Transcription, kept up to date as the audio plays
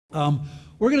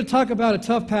We're going to talk about a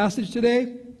tough passage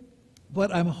today,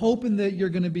 but I'm hoping that you're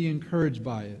going to be encouraged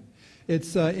by it.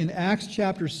 It's in Acts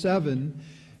chapter 7,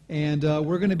 and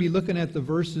we're going to be looking at the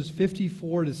verses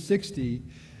 54 to 60.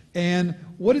 And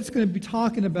what it's going to be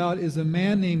talking about is a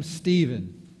man named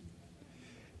Stephen.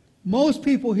 Most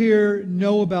people here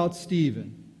know about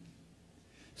Stephen.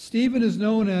 Stephen is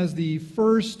known as the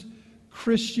first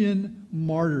Christian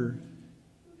martyr.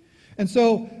 And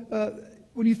so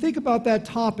when you think about that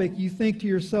topic, you think to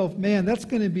yourself, man, that's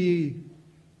going to be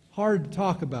hard to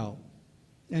talk about.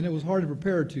 And it was hard to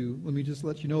prepare to. Let me just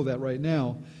let you know that right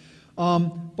now.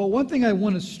 But one thing I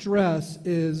want to stress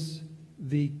is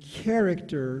the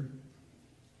character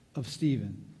of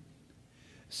Stephen.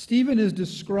 Stephen is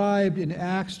described in the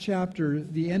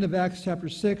end of Acts chapter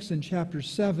 6 and chapter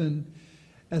 7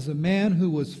 as a man who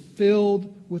was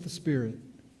filled with the Spirit.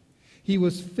 He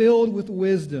was filled with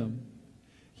wisdom.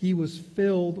 He was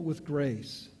filled with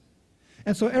grace.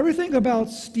 And so everything about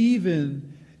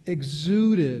Stephen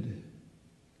exuded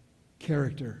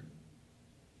character.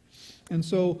 And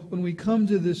so when we come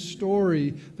to this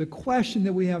story, the question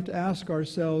that we have to ask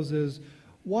ourselves is,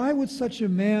 why would such a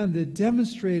man that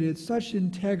demonstrated such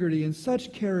integrity and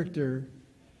such character,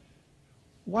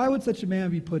 why would such a man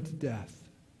be put to death?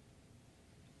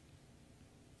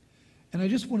 And I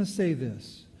just want to say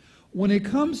this. When it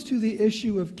comes to the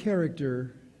issue of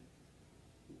character,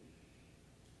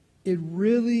 it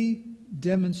really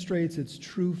demonstrates its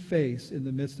true face in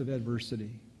the midst of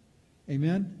adversity.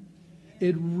 Amen?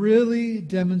 It really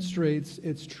demonstrates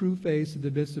its true face in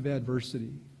the midst of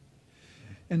adversity.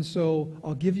 And so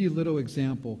I'll give you a little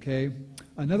example, okay?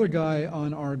 Another guy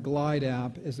on our Glide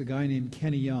app is a guy named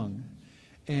Kene.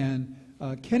 And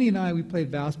Kenny and I, we played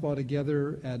basketball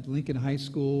together at Lincoln High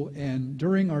School. And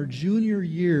during our junior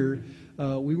year,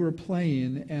 we were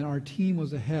playing, and our team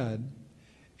was ahead.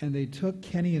 And they took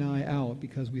Kenny and I out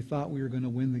because we thought we were going to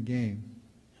win the game.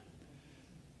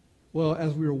 Well,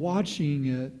 as we were watching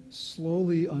it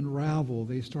slowly unravel,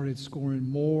 they started scoring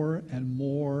more and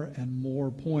more and more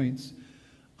points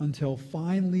until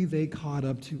finally they caught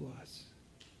up to us.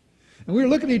 And we were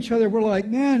looking at each other, we're like,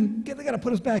 man, they got to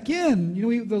put us back in. You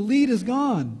know, the lead is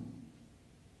gone.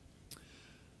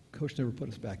 Coach never put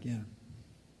us back in.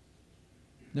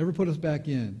 Never put us back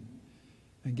in.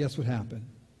 And guess what happened?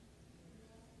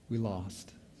 We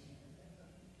lost.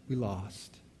 We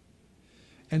lost.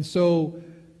 And so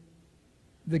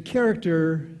the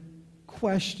character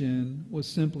question was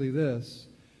simply this: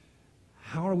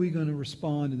 how are we going to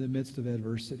respond in the midst of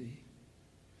adversity?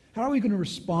 How are we going to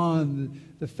respond to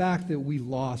the fact that we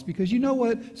lost? Because you know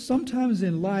what? Sometimes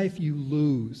in life you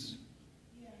lose.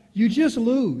 You just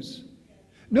lose.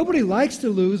 Nobody likes to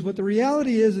lose, but the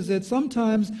reality is that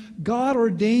sometimes God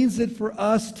ordains it for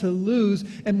us to lose.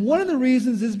 And one of the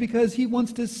reasons is because He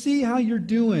wants to see how you're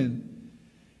doing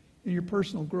in your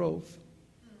personal growth.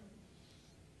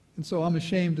 And so I'm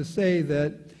ashamed to say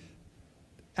that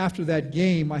after that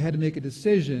game, I had to make a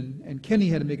decision, and Kenny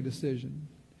had to make a decision.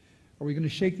 Are we going to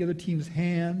shake the other team's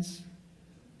hands,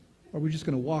 or are we just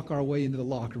going to walk our way into the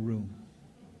locker room?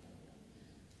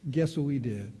 And guess what we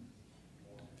did?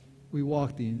 We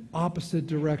walked the opposite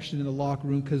direction in the locker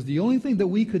room because the only thing that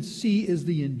we could see is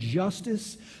the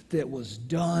injustice that was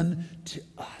done to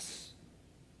us.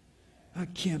 I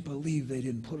can't believe they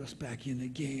didn't put us back in the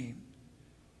game.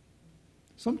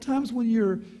 Sometimes when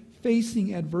you're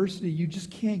facing adversity, you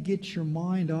just can't get your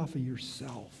mind off of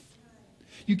yourself.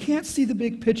 You can't see the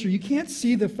big picture. You can't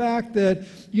see the fact that,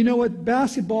 you know what,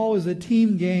 basketball is a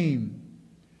team game.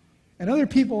 And other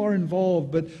people are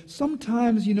involved, but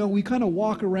sometimes, you know, we kind of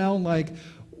walk around like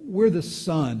we're the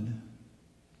sun.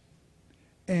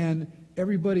 And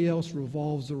everybody else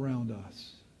revolves around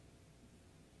us.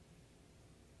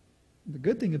 The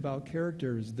good thing about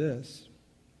character is this: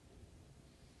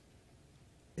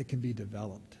 it can be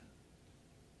developed.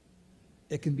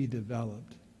 It can be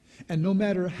developed. And no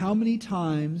matter how many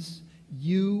times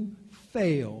you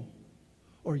fail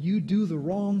or you do the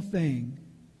wrong thing,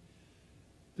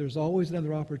 there's always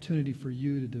another opportunity for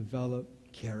you to develop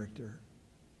character.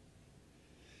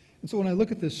 And so when I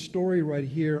look at this story right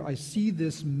here, I see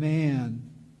this man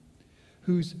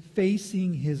who's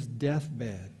facing his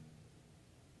deathbed.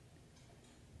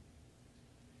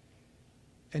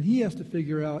 And he has to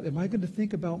figure out, am I going to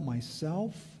think about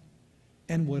myself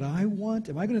and what I want?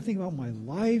 Am I going to think about my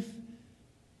life?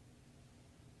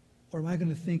 Or am I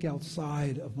going to think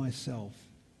outside of myself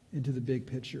into the big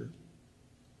picture?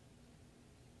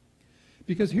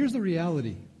 Because here's the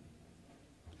reality.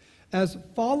 As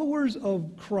followers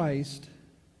of Christ,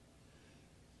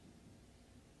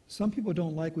 some people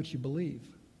don't like what you believe.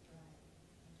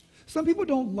 Some people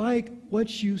don't like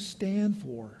what you stand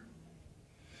for.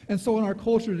 And so in our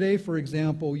culture today, for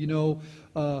example,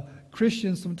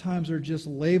 Christians sometimes are just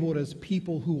labeled as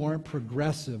people who aren't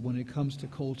progressive when it comes to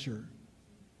culture.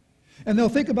 And they'll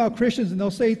think about Christians and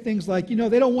they'll say things like,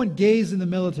 they don't want gays in the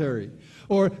military.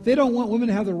 Or they don't want women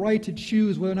to have the right to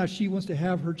choose whether or not she wants to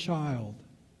have her child.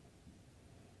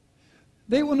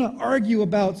 They want to argue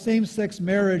about same-sex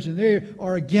marriage, and they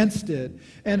are against it.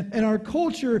 And our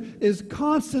culture is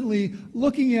constantly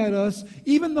looking at us,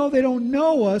 even though they don't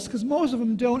know us, because most of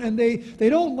them don't, and they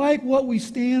don't like what we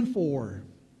stand for.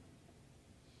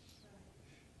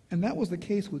 And that was the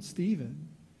case with Stephen.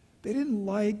 They didn't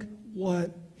like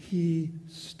what he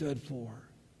stood for,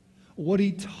 what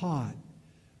he taught,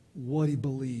 what he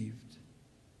believed.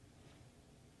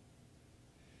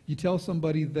 You tell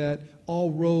somebody that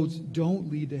all roads don't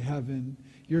lead to heaven,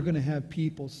 you're going to have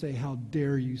people say, "How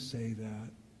dare you say that?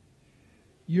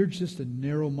 You're just a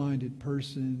narrow-minded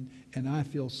person, and I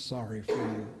feel sorry for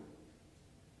you."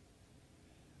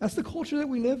 That's the culture that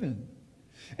we live in.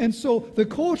 And so the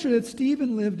culture that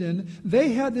Stephen lived in,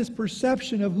 they had this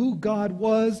perception of who God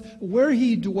was, where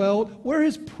he dwelt, where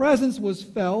his presence was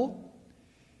felt.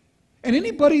 And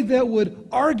anybody that would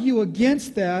argue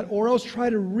against that or else try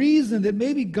to reason that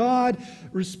maybe God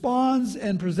responds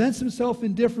and presents himself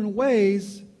in different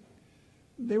ways,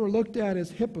 they were looked at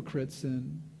as hypocrites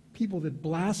and people that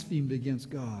blasphemed against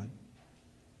God.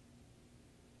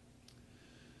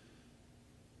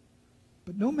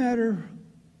 But no matter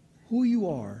who you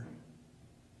are,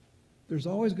 there's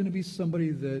always going to be somebody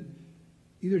that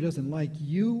either doesn't like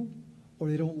you or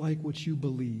they don't like what you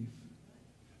believe.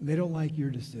 They don't like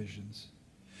your decisions.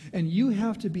 And you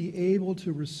have to be able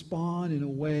to respond in a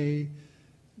way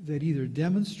that either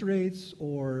demonstrates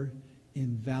or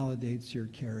invalidates your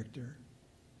character.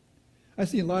 I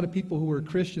see a lot of people who are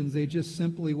Christians, they just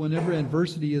simply, whenever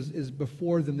adversity is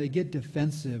before them, they get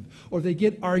defensive or they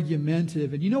get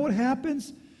argumentative. And you know what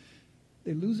happens?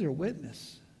 They lose their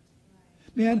witness.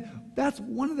 Man, that's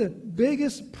one of the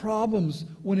biggest problems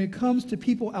when it comes to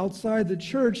people outside the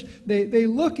church. They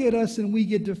look at us and we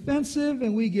get defensive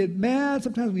and we get mad.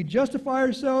 Sometimes we justify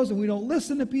ourselves and we don't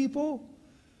listen to people.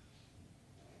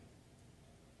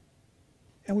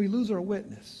 And we lose our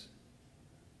witness.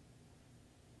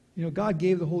 God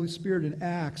gave the Holy Spirit in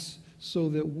Acts so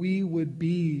that we would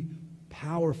be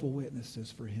powerful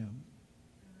witnesses for him.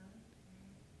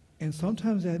 And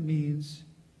sometimes that means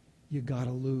you got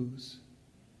to lose.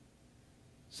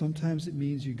 Sometimes it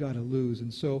means you got to lose.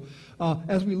 And so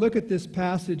as we look at this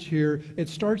passage here, it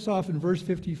starts off in verse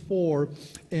 54,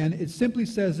 and it simply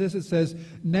says this. It says,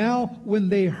 "Now when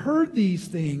they heard these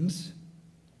things,"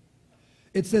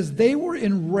 it says, "they were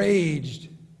enraged,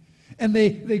 and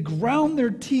they ground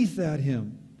their teeth at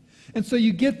him." And so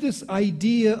you get this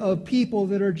idea of people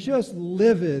that are just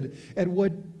livid at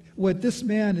what this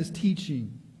man is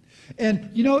teaching. And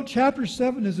chapter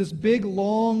 7 is this big,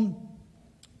 long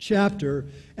chapter.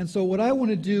 And so what I want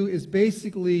to do is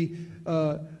basically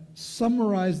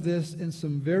summarize this in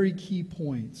some very key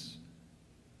points.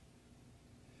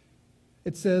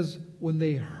 It says, when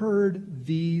they heard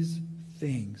these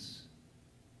things.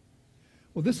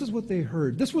 Well, this is what they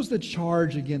heard. This was the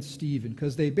charge against Stephen,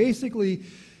 because they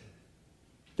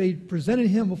presented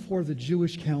him before the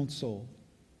Jewish council.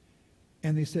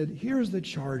 And they said, here's the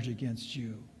charge against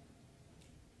you.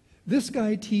 This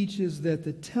guy teaches that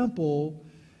the temple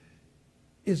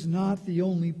is not the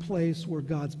only place where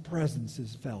God's presence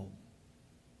is felt.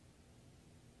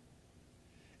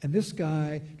 And this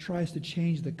guy tries to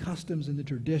change the customs and the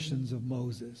traditions of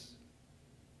Moses.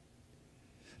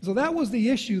 So that was the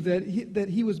issue that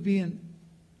he was being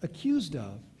accused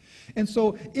of. And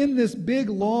so in this big,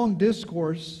 long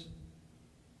discourse,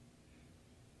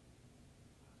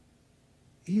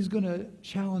 he's going to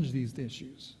challenge these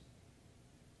issues.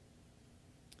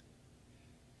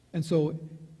 And so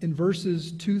in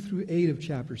verses 2 through 8 of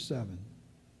chapter 7,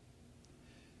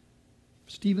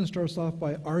 Stephen starts off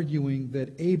by arguing that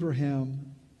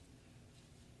Abraham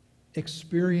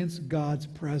experienced God's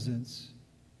presence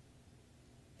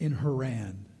in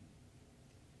Haran,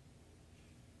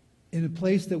 in a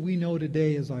place that we know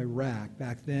today as Iraq,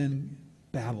 back then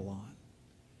Babylon.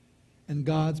 And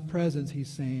God's presence, he's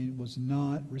saying, was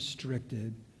not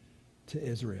restricted to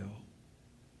Israel.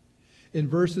 In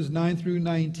verses 9 through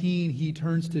 19, he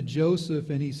turns to Joseph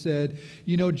and he said,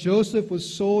 Joseph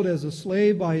was sold as a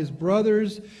slave by his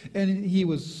brothers, and he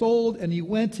was sold and he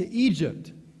went to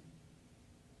Egypt.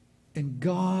 And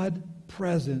God's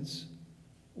presence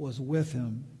was with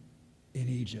him in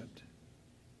Egypt.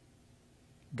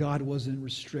 God wasn't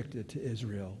restricted to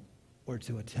Israel or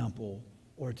to a temple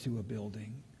or to a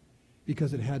building.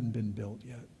 because it hadn't been built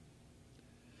yet.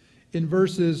 In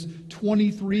verses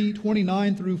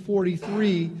 29 through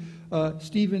 43,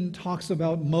 Stephen talks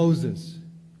about Moses.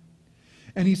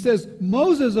 And he says,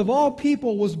 Moses of all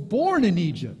people was born in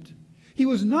Egypt. He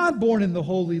was not born in the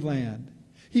Holy Land.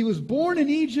 He was born in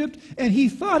Egypt, and he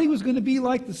thought he was going to be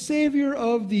like the Savior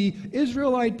of the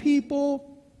Israelite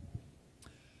people.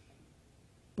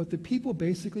 But the people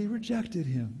basically rejected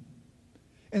him.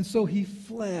 And so he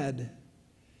fled.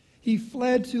 He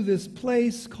fled to this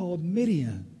place called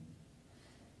Midian.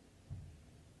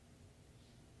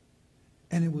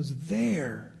 And it was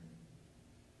there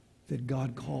that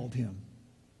God called him.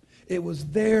 It was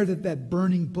there that that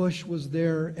burning bush was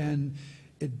there, and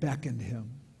it beckoned him.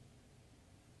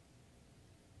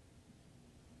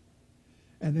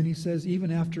 And then he says,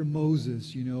 even after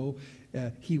Moses,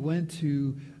 he went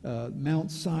to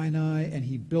Mount Sinai and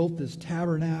he built this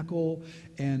tabernacle,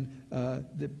 and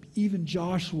even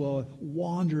Joshua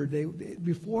wandered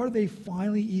before they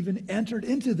finally even entered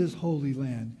into this holy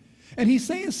land. And he's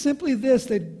saying simply this,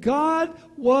 that God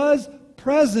was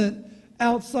present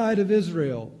outside of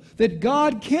Israel, that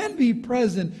God can be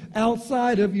present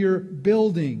outside of your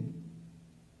building.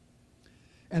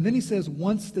 And then he says,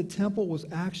 once the temple was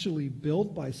actually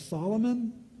built by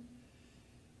Solomon,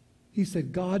 he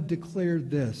said, God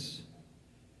declared this.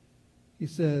 He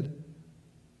said,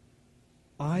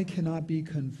 I cannot be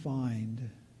confined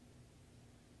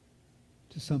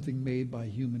to something made by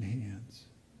human hands.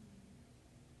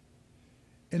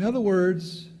 In other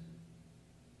words,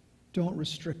 don't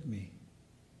restrict me.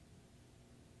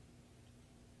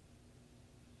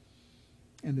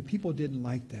 And the people didn't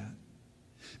like that,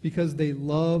 because they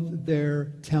loved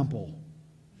their temple.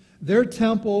 Their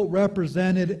temple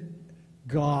represented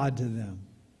God to them.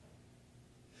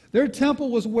 Their temple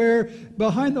was where,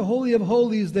 behind the Holy of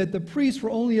Holies, that the priests were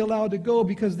only allowed to go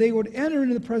because they would enter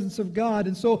into the presence of God.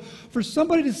 And so for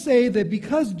somebody to say that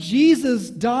because Jesus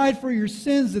died for your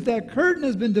sins, that curtain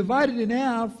has been divided in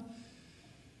half,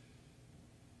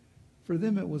 for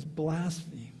them it was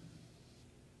blasphemy.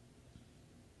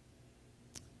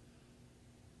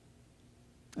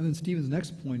 And then Stephen's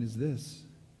next point is this.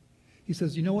 He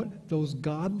says, you know what? Those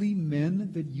godly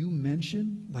men that you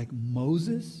mentioned, like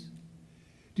Moses,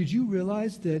 did you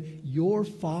realize that your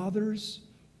fathers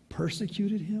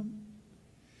persecuted him?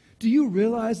 Do you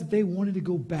realize that they wanted to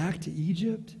go back to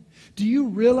Egypt? Do you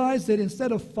realize that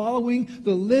instead of following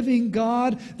the living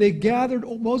God, they gathered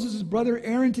Moses' brother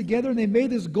Aaron together and they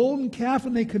made this golden calf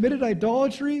and they committed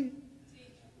idolatry?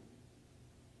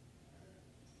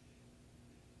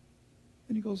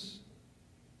 And he goes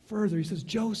further. He says,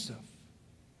 Joseph,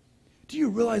 do you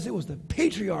realize it was the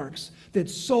patriarchs that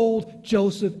sold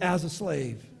Joseph as a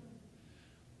slave?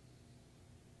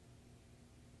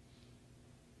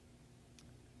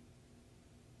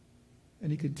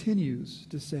 And he continues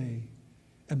to say,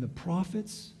 and the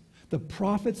prophets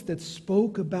that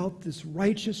spoke about this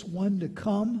righteous one to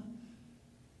come,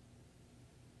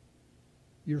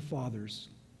 your fathers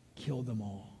killed them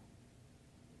all.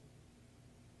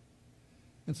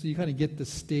 And so you kind of get the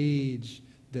stage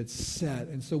that's set.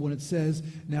 And so when it says,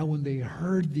 now when they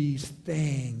heard these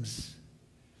things,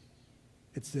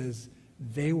 it says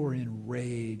they were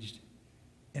enraged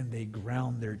and they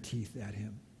ground their teeth at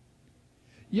him.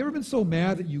 You ever been so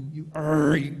mad that you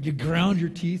ground your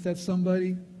teeth at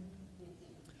somebody?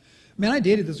 Man, I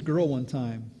dated this girl one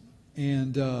time,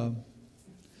 and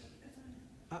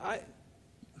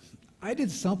I did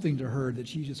something to her that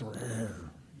she just,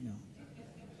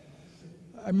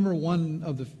 I remember one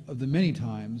of the many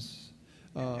times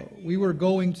we were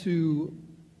going to,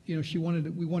 we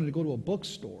wanted to go to a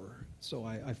bookstore. So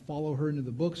I follow her into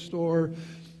the bookstore,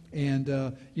 and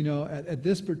at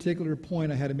this particular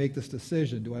point, I had to make this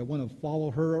decision: do I want to follow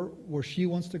her where she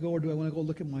wants to go, or do I want to go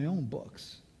look at my own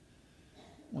books?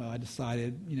 Well, I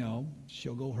decided,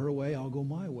 she'll go her way, I'll go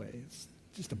my way. It's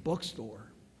just a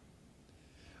bookstore.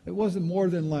 It wasn't more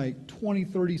than like 20,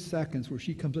 30 seconds where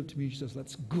she comes up to me and she says,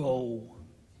 "Let's go."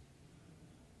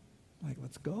 I'm like,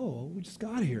 "Let's go? We just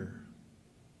got here.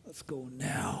 Let's go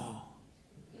now."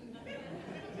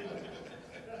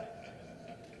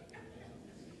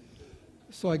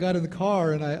 So I got in the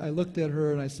car and I looked at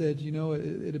her and I said,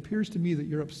 it appears to me that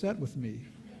you're upset with me.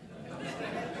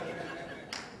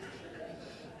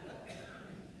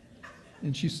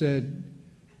 And she said,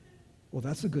 "Well,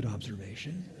 that's a good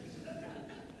observation."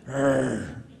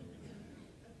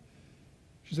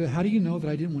 She said, "How do you know that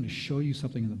I didn't want to show you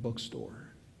something in the bookstore?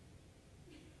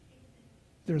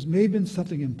 There's may have been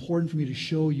something important for me to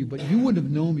show you, but you wouldn't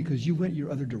have known because you went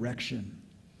your other direction."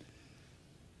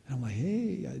 And I'm like,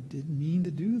 "Hey, I didn't mean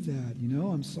to do that,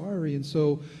 I'm sorry." And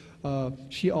so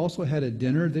She also had a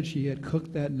dinner that she had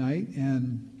cooked that night,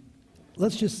 and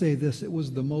let's just say this, it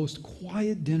was the most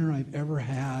quiet dinner I've ever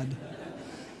had.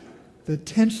 The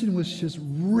tension was just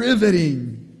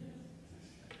riveting.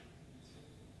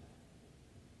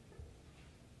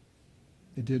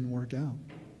 It didn't work out.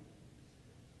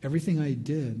 Everything I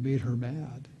did made her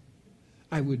mad.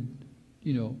 I would,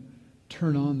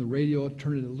 turn on the radio,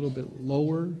 turn it a little bit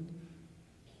lower.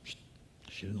 She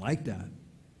didn't like that.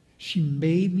 She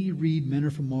made me read Men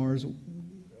Are From Mars,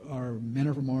 or Men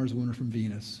Are From Mars, Women Are From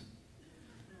Venus.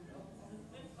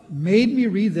 Made me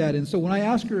read that. And so when I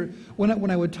asked her,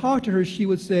 when I would talk to her, she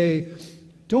would say,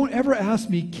 don't ever ask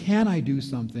me, can I do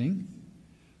something?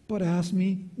 But ask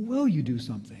me, will you do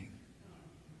something?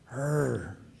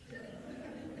 Her.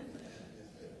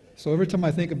 So every time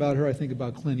I think about her, I think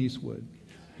about Clint Eastwood.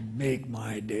 Make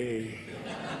my day.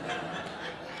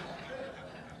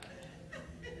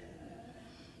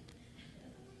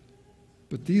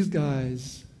 But these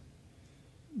guys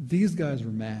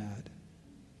were mad.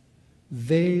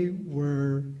 They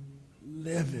were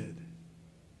livid.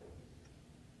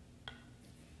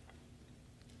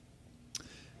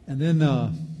 And then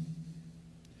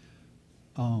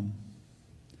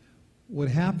what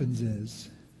happens is,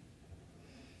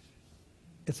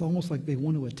 it's almost like they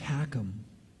want to attack him,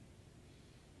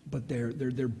 but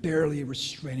they're barely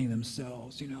restraining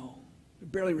themselves, They're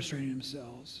barely restraining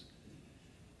themselves.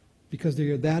 Because they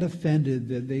are that offended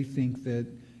that they think that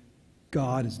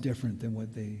God is different than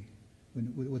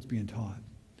what's being taught.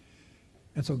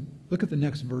 And so look at the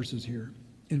next verses here.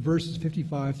 In verses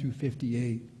 55 through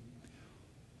 58,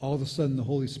 all of a sudden the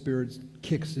Holy Spirit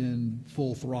kicks in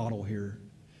full throttle here.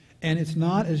 And it's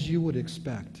not as you would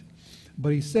expect.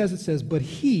 But it says, but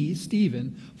he,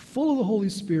 Stephen, full of the Holy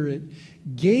Spirit,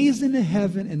 gazed into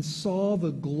heaven and saw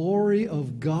the glory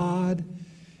of God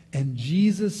and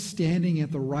Jesus standing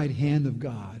at the right hand of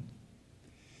God.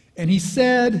 And he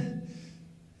said,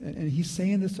 and he's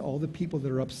saying this to all the people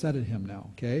that are upset at him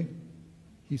now, okay?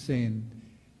 He's saying,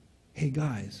 hey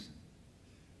guys,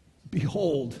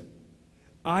 behold,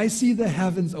 I see the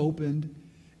heavens opened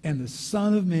and the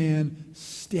Son of Man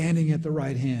standing at the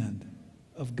right hand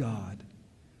of God.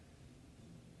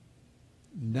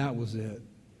 And that was it.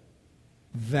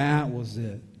 That was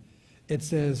it. It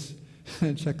says,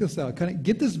 check this out. Kind of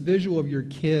get this visual of your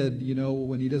kid,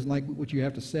 when he doesn't like what you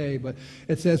have to say. But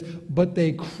it says, but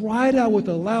they cried out with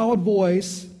a loud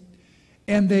voice,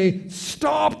 and they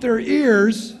stopped their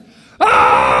ears.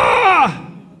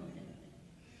 Ah!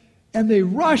 And they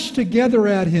rushed together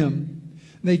at him.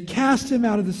 They cast him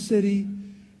out of the city,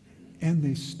 and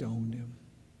they stoned him.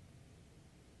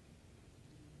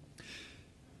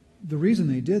 The reason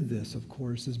they did this, of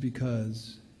course, is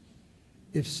because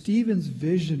if Stephen's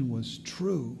vision was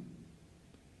true,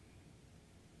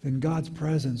 then God's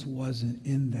presence wasn't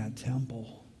in that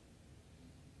temple.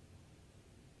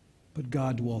 But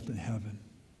God dwelt in heaven.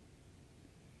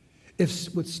 If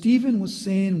what Stephen was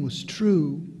saying was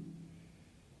true,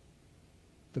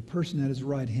 the person at his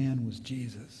right hand was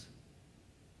Jesus.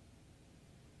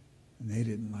 And they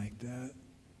didn't like that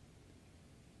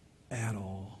at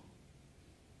all.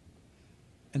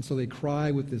 And so they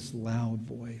cry with this loud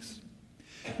voice.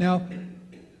 Now,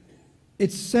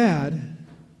 it's sad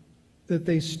that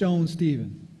they stoned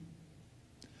Stephen.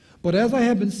 But as I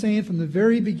have been saying from the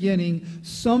very beginning,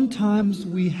 sometimes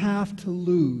we have to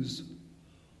lose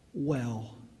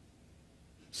well.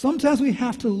 Sometimes we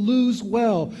have to lose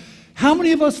well. How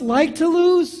many of us like to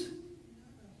lose?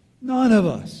 None of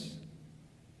us.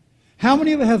 How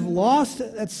many of us have lost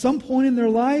at some point in their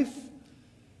life?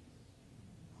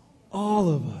 All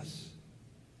of us.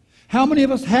 How many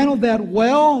of us handled that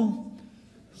well?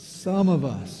 Some of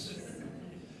us.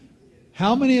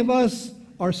 How many of us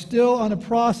are still on a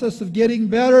process of getting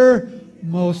better?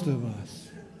 Most of us.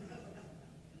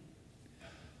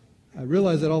 I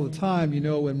realize that all the time,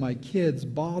 when my kids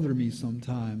bother me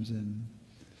sometimes and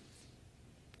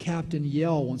Captain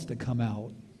Yell wants to come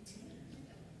out.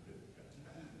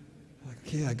 Like,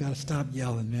 okay, I got to stop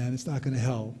yelling, man. It's not going to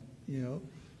help,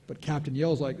 But Captain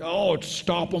Yell's like, oh,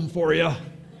 stop them for you.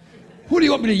 Who do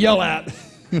you want me to yell at?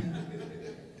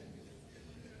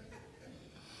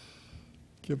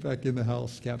 Get back in the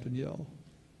house, Captain Yell.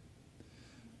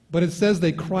 But it says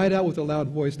they cried out with a loud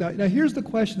voice. Now here's the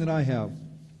question that I have.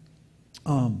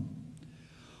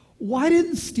 Why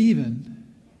didn't Stephen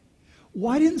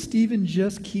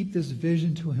just keep this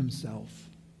vision to himself?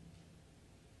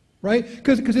 Right?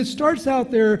 Because it starts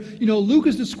out there, Luke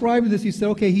is describing this. He said,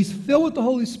 okay, he's filled with the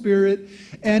Holy Spirit,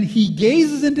 and he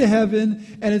gazes into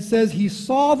heaven, and it says he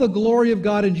saw the glory of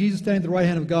God and Jesus standing at the right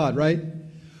hand of God, right?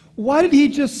 Why did he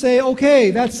just say,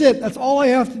 okay, that's it, that's all I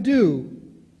have to do?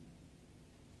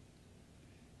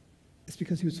 It's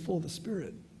because he was full of the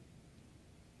Spirit.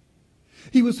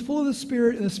 He was full of the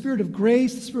Spirit, and the Spirit of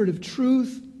grace, the Spirit of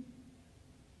truth,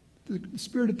 the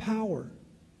Spirit of power.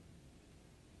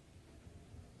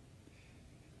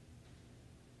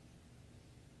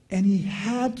 And he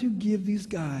had to give these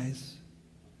guys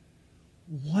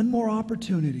one more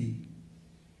opportunity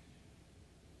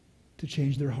to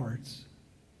change their hearts.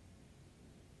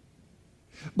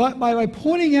 By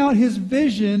pointing out his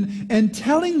vision and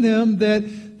telling them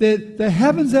that the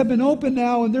heavens have been opened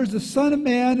now and there's the Son of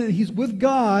Man and he's with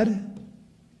God,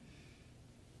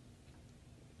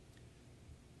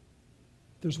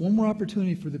 there's one more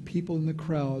opportunity for the people in the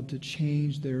crowd to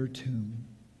change their tune.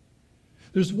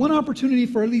 There's one opportunity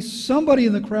for at least somebody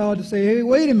in the crowd to say, hey,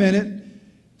 wait a minute.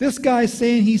 This guy's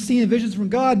saying he's seeing visions from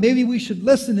God. Maybe we should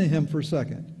listen to him for a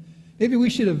second. Maybe we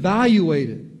should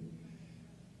evaluate it.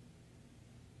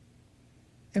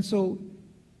 And so,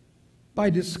 by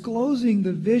disclosing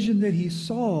the vision that he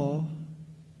saw,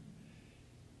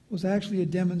 was actually a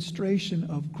demonstration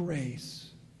of grace.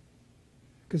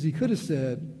 Because he could have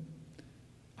said,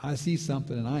 I see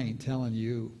something and I ain't telling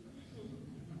you.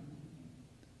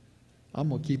 I'm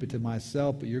going to keep it to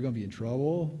myself, but you're going to be in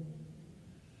trouble.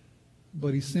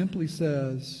 But he simply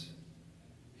says,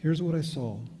 here's what I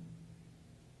saw.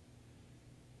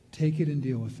 Take it and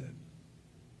deal with it.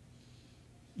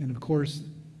 And of course,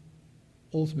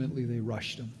 ultimately they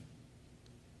rushed him.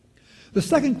 The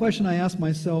second question I ask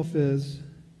myself is,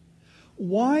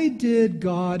 why did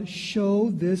God show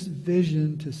this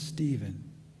vision to Stephen?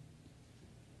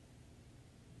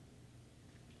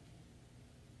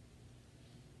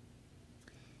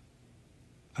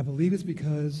 I believe it's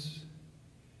because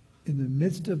in the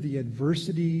midst of the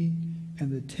adversity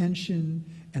and the tension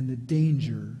and the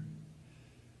danger,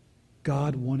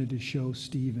 God wanted to show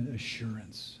Stephen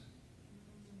assurance.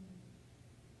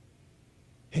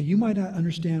 Hey, you might not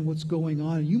understand what's going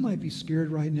on. You might be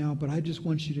scared right now, but I just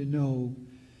want you to know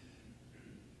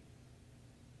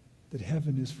that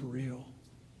heaven is for real.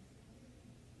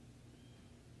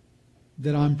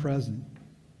 That I'm present.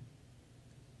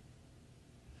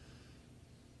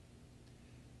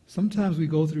 Sometimes we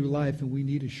go through life and we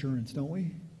need assurance, don't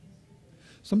we?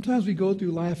 Sometimes we go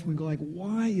through life and we go like,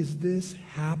 why is this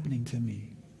happening to me?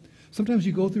 Sometimes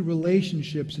you go through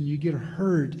relationships and you get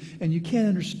hurt and you can't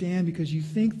understand because you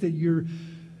think that you're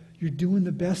doing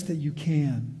the best that you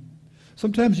can.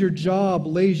 Sometimes your job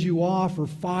lays you off or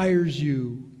fires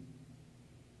you.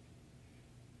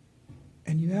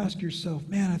 And you ask yourself,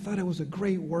 man, I thought I was a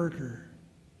great worker.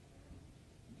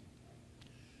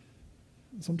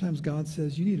 Sometimes God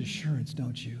says, you need assurance,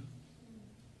 don't you?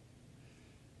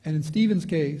 And in Stephen's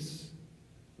case,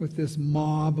 with this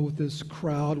mob, with this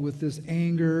crowd, with this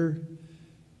anger,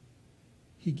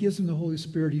 he gives him the Holy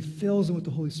Spirit. He fills him with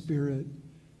the Holy Spirit.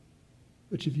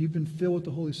 Which if you've been filled with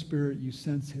the Holy Spirit, you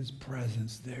sense his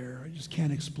presence there. I just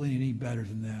can't explain it any better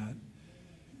than that.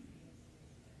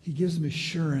 He gives him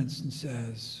assurance and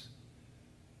says,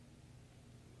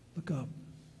 look up.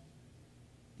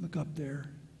 Look up there.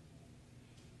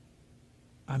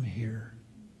 I'm here.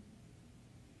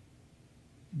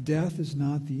 Death is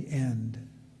not the end.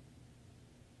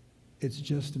 It's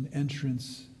just an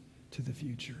entrance to the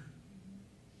future.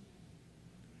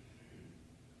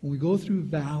 When we go through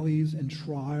valleys and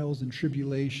trials and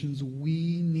tribulations,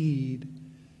 we need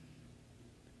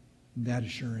that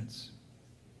assurance.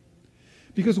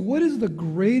 Because what is the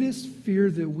greatest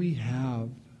fear that we have?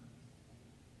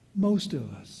 Most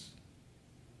of us.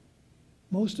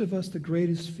 Most of us, the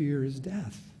greatest fear is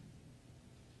death.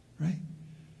 Right?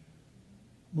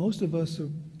 Most of us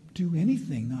will do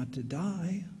anything not to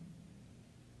die.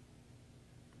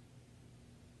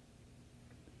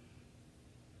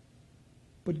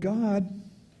 But God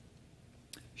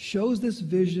shows this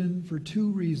vision for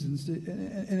two reasons,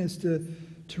 and it's to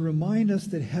remind us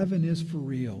that heaven is for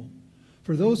real.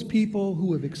 For those people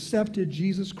who have accepted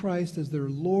Jesus Christ as their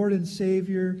Lord and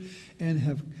Savior and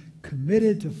have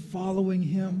committed to following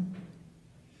him.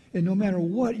 And no matter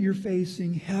what you're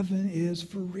facing, heaven is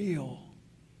for real.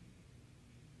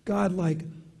 God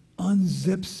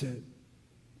unzips it,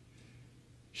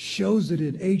 shows it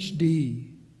in HD.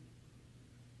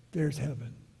 There's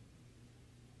heaven.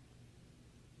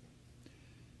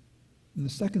 And the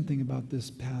second thing about this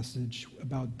passage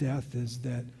about death is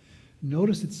that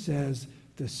notice it says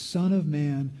the Son of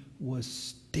Man was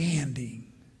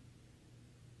standing.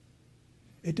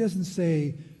 It doesn't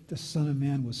say the Son of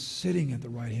Man was sitting at the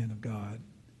right hand of God,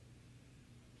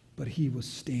 but he was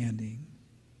standing.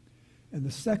 And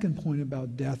the second point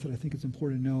about death that I think is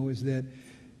important to know is that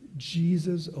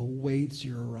Jesus awaits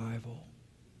your arrival.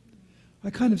 I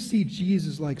kind of see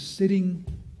Jesus like sitting,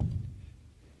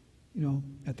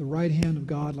 at the right hand of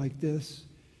God like this,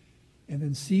 and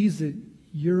then sees that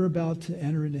you're about to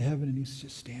enter into heaven, and he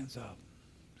just stands up.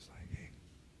 It's like, hey,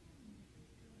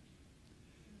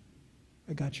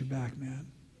 I got your back, man.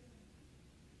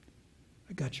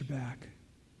 I got your back.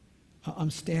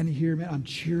 I'm standing here, man. I'm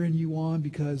cheering you on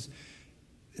because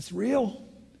it's real.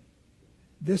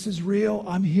 This is real.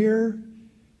 I'm here,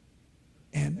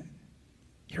 and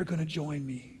you're going to join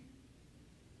me.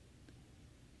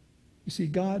 You see,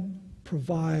 God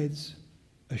provides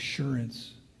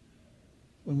assurance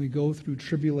when we go through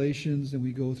tribulations and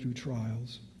we go through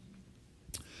trials.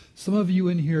 Some of you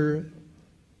in here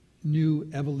knew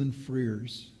Evelyn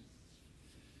Frears.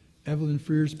 Evelyn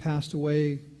Frears passed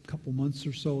away a couple months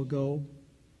or so ago.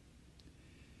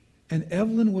 And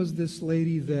Evelyn was this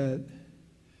lady that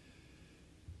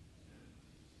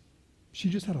she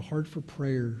just had a heart for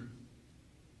prayer.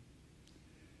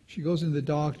 She goes into the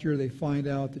doctor. They find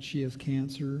out that she has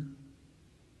cancer.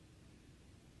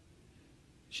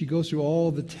 She goes through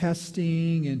all the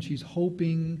testing, and she's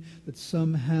hoping that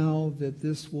somehow that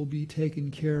this will be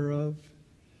taken care of.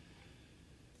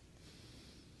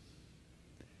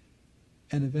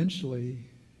 And eventually,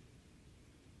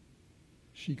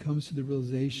 she comes to the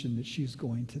realization that she's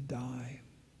going to die.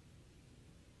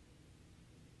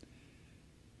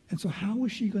 And so how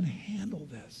is she going to handle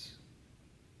this?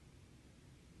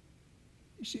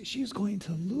 She's going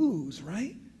to lose,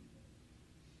 right?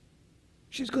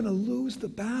 She's going to lose the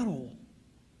battle.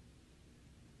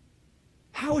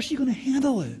 How is she going to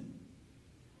handle it?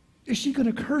 Is she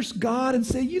going to curse God and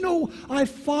say, I've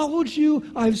followed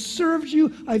you, I've served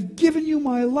you, I've given you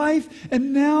my life,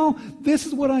 and now this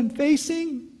is what I'm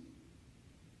facing?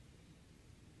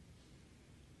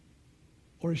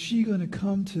 Or is she going to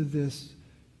come to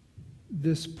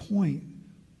this point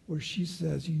where she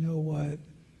says, you know what?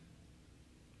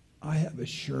 I have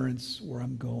assurance where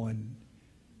I'm going,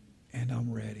 and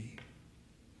I'm ready.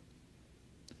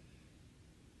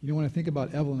 When I think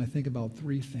about Evelyn, I think about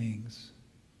three things.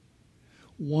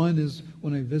 One is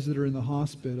when I visited her in the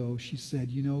hospital, she said,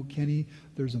 Kene,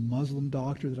 there's a Muslim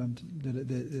doctor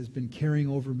that has been caring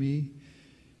over me,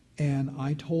 and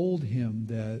I told him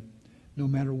that no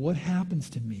matter what happens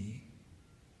to me,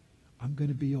 I'm going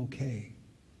to be okay.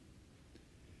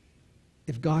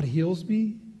 If God heals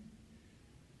me,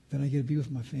 then I get to be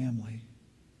with my family.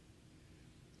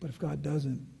 But if God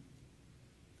doesn't,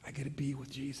 I get to be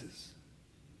with Jesus.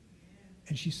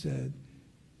 And she said,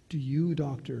 do you,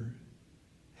 doctor,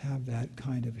 have that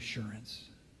kind of assurance?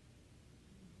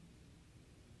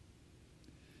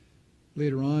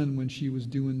 Later on, when she was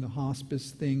doing the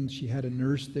hospice thing, she had a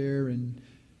nurse there, and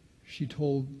she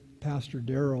told Pastor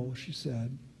Darrell, she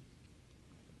said,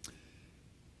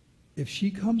 if she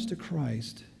comes to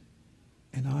Christ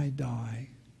and I die,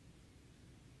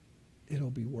 it'll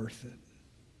be worth it.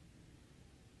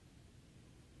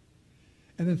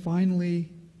 And then finally,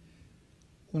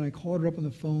 when I called her up on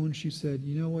the phone, she said,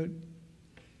 you know what?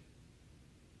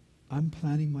 I'm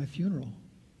planning my funeral.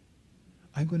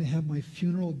 I'm going to have my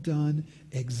funeral done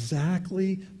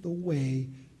exactly the way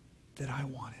that I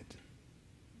want it.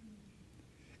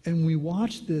 And when we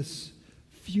watched this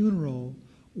funeral,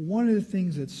 one of the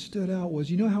things that stood out was,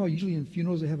 how usually in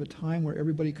funerals they have a time where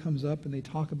everybody comes up and they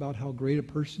talk about how great a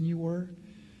person you were?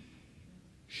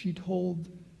 She told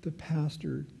the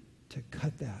pastor to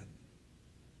cut that,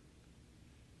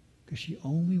 because she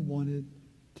only wanted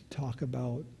to talk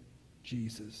about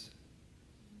Jesus.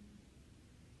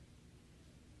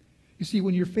 You see,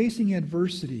 when you're facing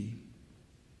adversity,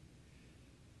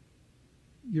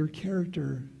 your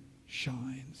character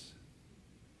shines.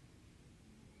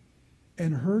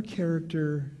 And her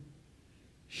character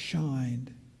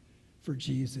shined for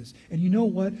Jesus. And you know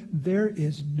what? There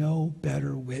is no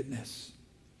better witness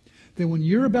than when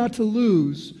you're about to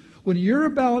lose, when you're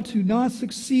about to not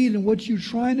succeed in what you're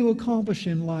trying to accomplish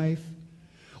in life,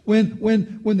 when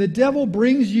the devil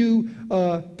brings you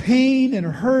pain and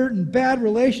hurt and bad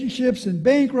relationships and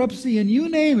bankruptcy and you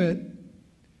name it,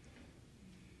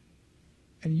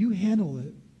 and you handle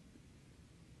it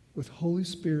with Holy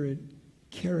Spirit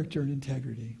character and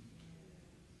integrity,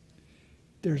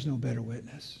 there's no better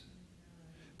witness.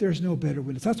 There's no better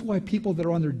witness. That's why people that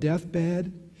are on their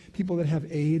deathbed, people that have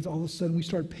AIDS, all of a sudden we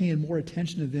start paying more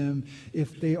attention to them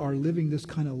if they are living this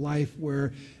kind of life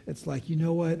where it's like, you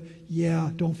know what?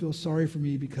 Yeah, don't feel sorry for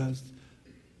me because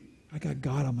I got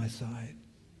God on my side.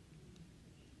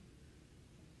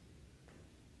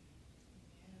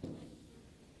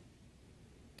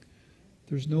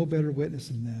 There's no better witness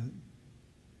than that.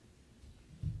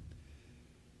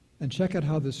 And check out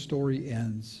how this story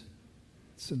ends.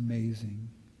 It's amazing.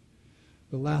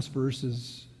 The last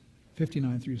verses,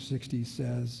 59 through 60,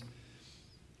 says,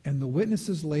 and the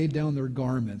witnesses laid down their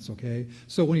garments, okay?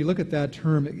 So when you look at that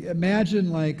term,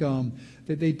 imagine like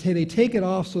that they take it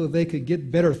off so that they could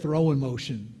get better throwing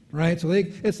motion, right? So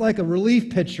it's like a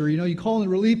relief pitcher. You know, you call him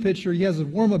a relief pitcher, he has a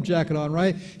warm-up jacket on,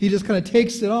 right? He just kind of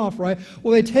takes it off, right?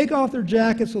 Well, they take off their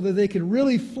jacket so that they can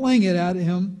really fling it at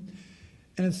him.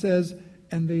 And it says,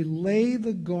 and they lay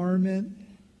the garment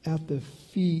at the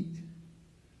feet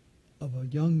of a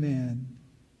young man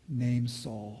named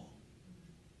Saul.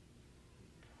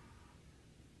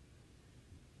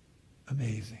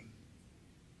 Amazing.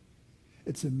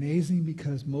 It's amazing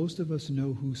because most of us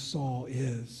know who Saul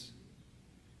is.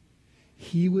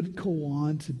 He would go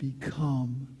on to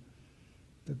become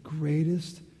the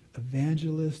greatest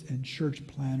evangelist and church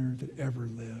planner that ever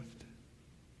lived.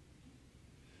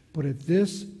 But at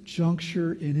this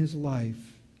juncture in his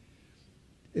life,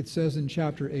 it says in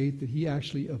chapter 8 that he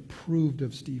actually approved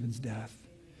of Stephen's death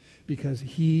because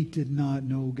he did not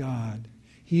know God.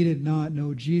 He did not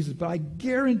know Jesus. But I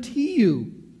guarantee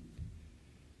you,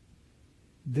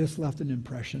 this left an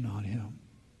impression on him.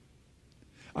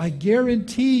 I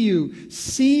guarantee you,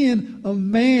 seeing a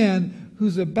man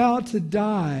who's about to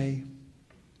die,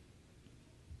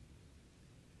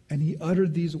 and he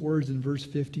uttered these words in verse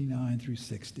 59 through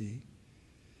 60.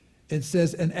 It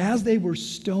says, and as they were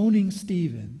stoning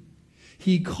Stephen,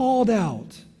 he called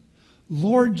out,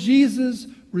 Lord Jesus,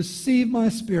 receive my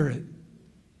spirit.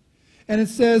 And it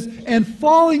says, and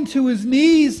falling to his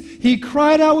knees, he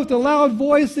cried out with a loud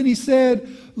voice, and he said,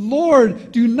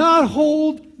 Lord, do not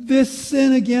hold this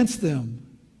sin against them.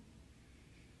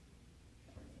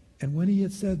 And when he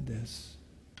had said this,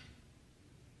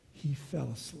 he fell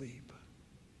asleep.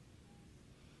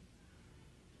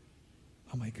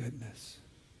 Oh my goodness.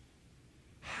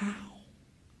 How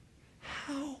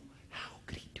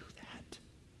could he do that?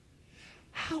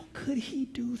 How could he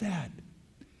do that?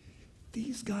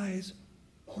 These guys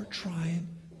were trying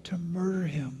to murder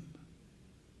him.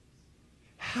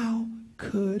 How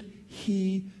could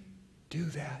he do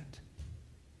that?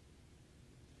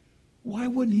 Why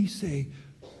wouldn't he say,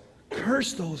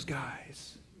 curse those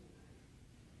guys?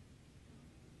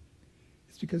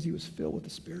 It's because he was filled with the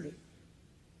Spirit.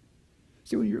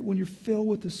 See, when you're filled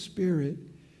with the Spirit,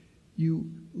 you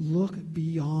look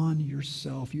beyond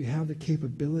yourself. You have the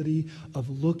capability of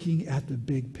looking at the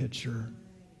big picture.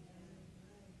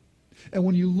 And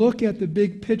when you look at the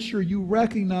big picture, you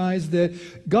recognize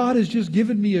that God has just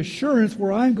given me assurance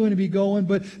where I'm going to be going.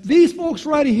 But these folks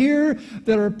right here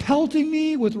that are pelting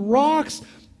me with rocks,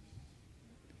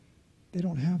 they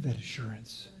don't have that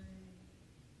assurance.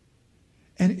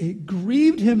 And it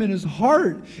grieved him in his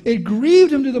heart. It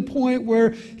grieved him to the point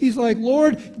where he's like,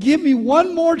 Lord, give me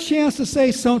one more chance to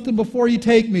say something before you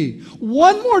take me.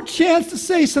 One more chance to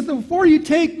say something before you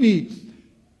take me.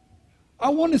 I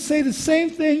want to say the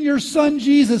same thing your son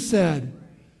Jesus said.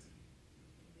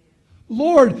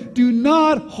 Lord, do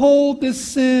not hold this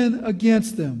sin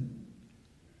against them.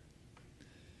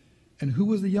 And who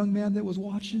was the young man that was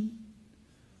watching?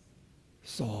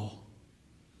 Saul.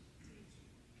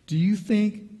 Do you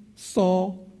think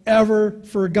Saul ever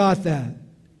forgot that?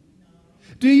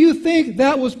 Do you think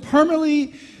that was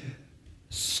permanently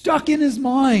stuck in his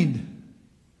mind?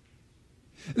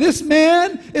 This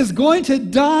man is going to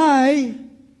die,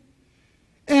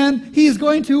 and he's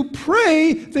going to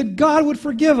pray that God would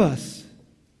forgive us.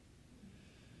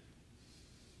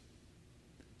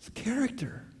 It's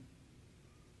character.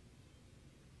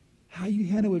 How you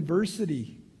handle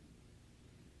adversity.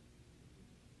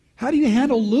 How do you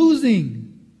handle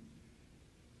losing?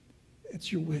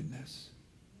 It's your witness.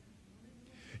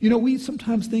 You know, we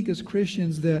sometimes think as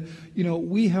Christians that,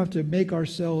 we have to make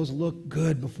ourselves look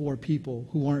good before people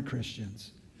who aren't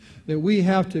Christians. That we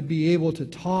have to be able to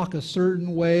talk a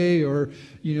certain way or,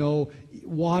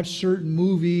 watch certain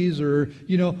movies or,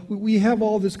 we have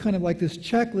all this kind of like this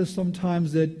checklist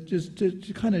sometimes that just to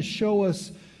kind of show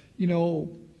us,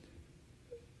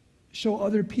 show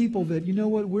other people that,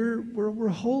 we're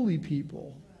holy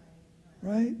people.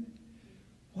 Right?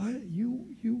 What?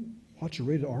 You watch a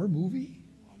rated R movie?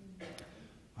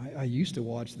 I used to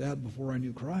watch that before I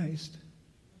knew Christ.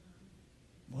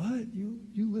 What? You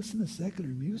listen to secular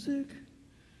music?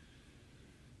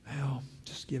 Well,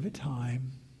 just give it time.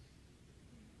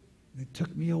 It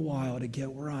took me a while to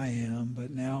get where I am, but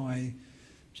now I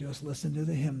just listen to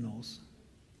the hymnals.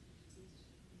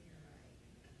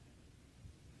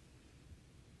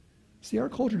 See, our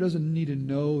culture doesn't need to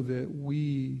know that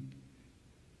we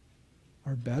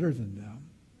are better than them.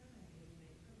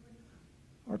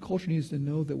 Our culture needs to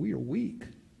know that we are weak.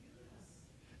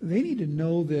 They need to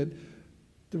know that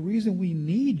the reason we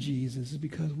need Jesus is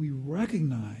because we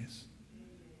recognize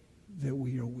that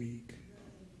we are weak.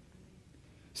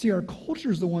 See, our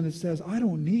culture is the one that says, I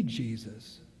don't need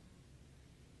Jesus.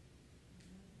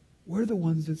 We're the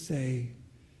ones that say,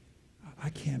 I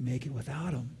can't make it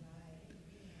without him.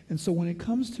 And so when it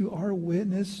comes to our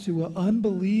witness to an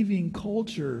unbelieving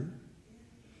culture,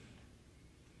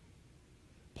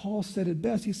 Paul said it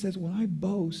best. He says, when I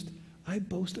boast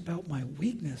about my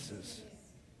weaknesses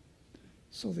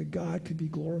so that God could be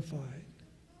glorified.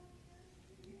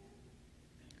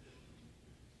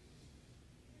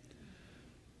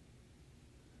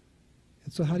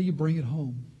 And so how do you bring it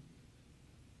home?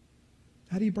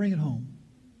 How do you bring it home?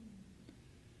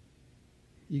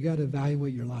 You got to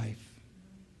evaluate your life.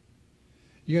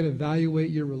 You got to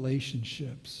evaluate your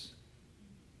relationships.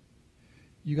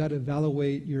 You got to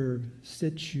evaluate your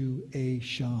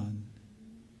situation.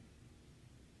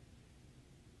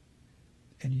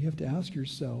 And you have to ask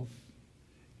yourself,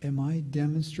 am I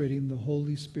demonstrating the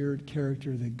Holy Spirit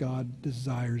character that God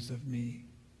desires of me?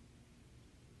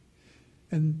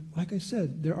 And like I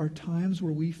said, there are times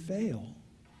where we fail.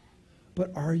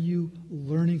 But are you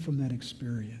learning from that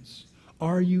experience?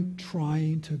 Are you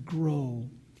trying to grow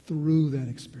through that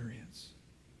experience?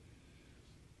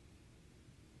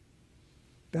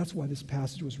 That's why this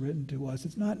passage was written to us.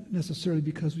 It's not necessarily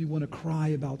because we want to cry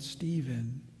about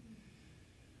Stephen,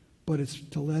 but it's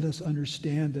to let us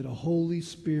understand that a Holy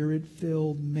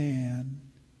Spirit-filled man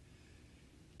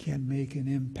can make an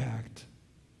impact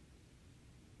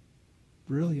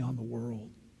really on the world.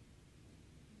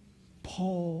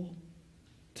 Paul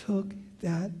took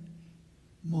that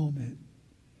moment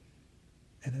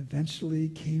and eventually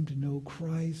came to know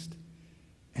Christ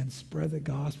and spread the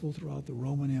gospel throughout the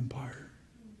Roman Empire.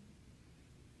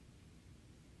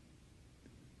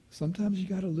 Sometimes you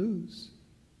got to lose.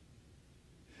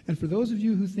 And for those of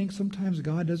you who think sometimes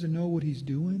God doesn't know what he's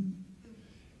doing,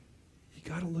 you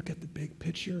got to look at the big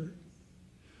picture.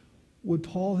 Would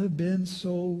Paul have been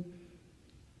so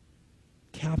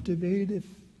captivated if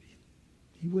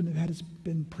he wouldn't have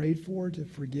been prayed for to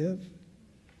forgive?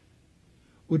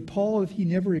 Would Paul, if he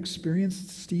never experienced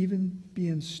Stephen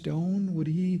being stoned, would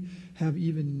he have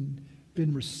even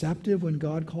been receptive when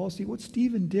God called? See, what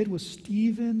Stephen did was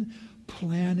Stephen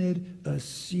planted a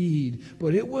seed.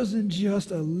 But it wasn't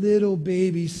just a little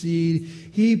baby seed.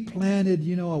 He planted,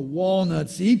 a walnut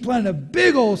seed. He planted a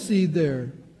big old seed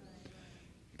there.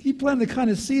 He planted the kind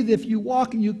of seed that if you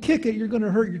walk and you kick it, you're going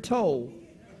to hurt your toe.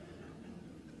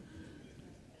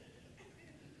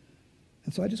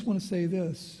 And so I just want to say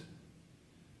this.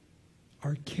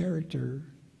 Our character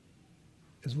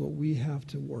is what we have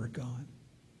to work on.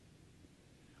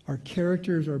 Our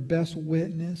character is our best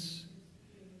witness.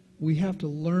 We have to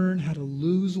learn how to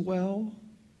lose well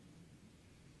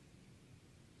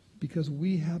because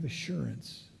we have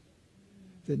assurance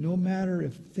that no matter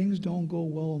if things don't go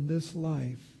well in this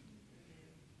life,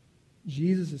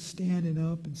 Jesus is standing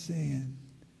up and saying,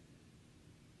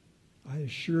 I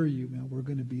assure you, man, we're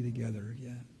going to be together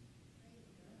again.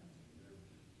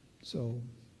 So,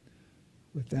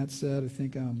 with that said, I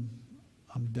think I'm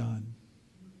done.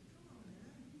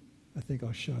 I think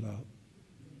I'll shut up.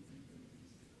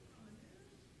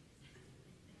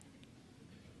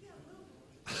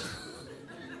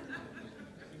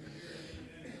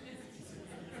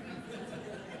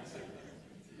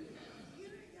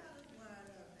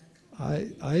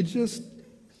 I just...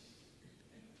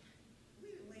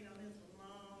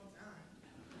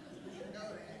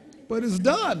 But it's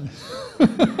done.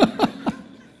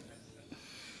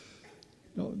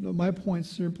 No, my point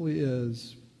simply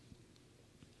is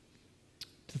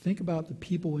to think about the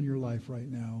people in your life right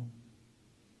now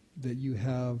that you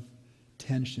have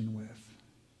tension with.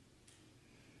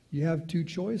 You have two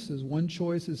choices. One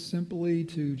choice is simply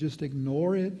to just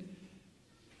ignore it.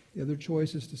 The other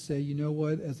choice is to say, you know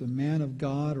what, as a man of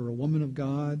God or a woman of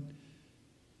God,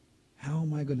 how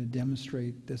am I going to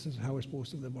demonstrate this is how we're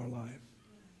supposed to live our life?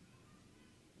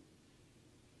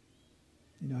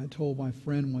 I told my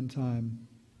friend one time,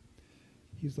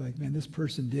 he's like, man, this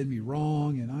person did me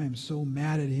wrong, and I am so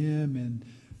mad at him. And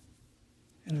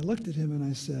I looked at him and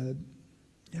I said,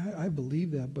 yeah, I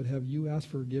believe that, but have you asked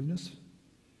for forgiveness?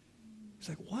 He's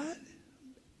like, what?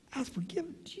 Ask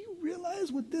forgiveness? Do you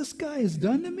realize what this guy has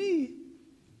done to me?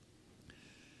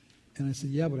 And I said,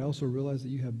 yeah, but I also realize that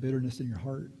you have bitterness in your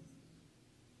heart.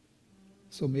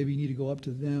 So maybe you need to go up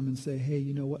to them and say, hey,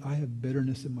 you know what? I have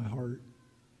bitterness in my heart.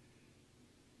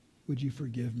 Would you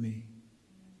forgive me?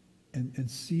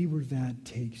 And see where that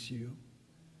takes you.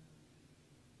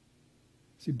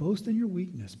 See, boast in your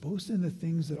weakness. Boast in the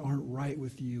things that aren't right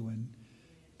with you. And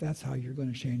that's how you're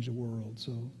going to change the world.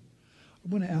 So I'm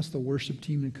going to ask the worship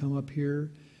team to come up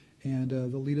here, and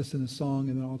they'll lead us in a song,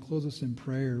 and then I'll close us in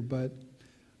prayer. But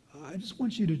I just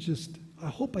want you to I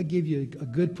hope I give you a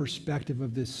good perspective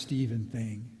of this Stephen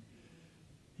thing.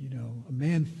 You know, a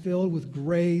man filled with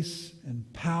grace and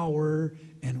power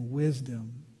and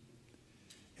wisdom,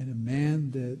 and a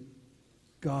man that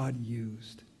God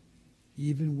used,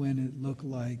 even when it looked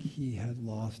like he had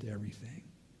lost everything.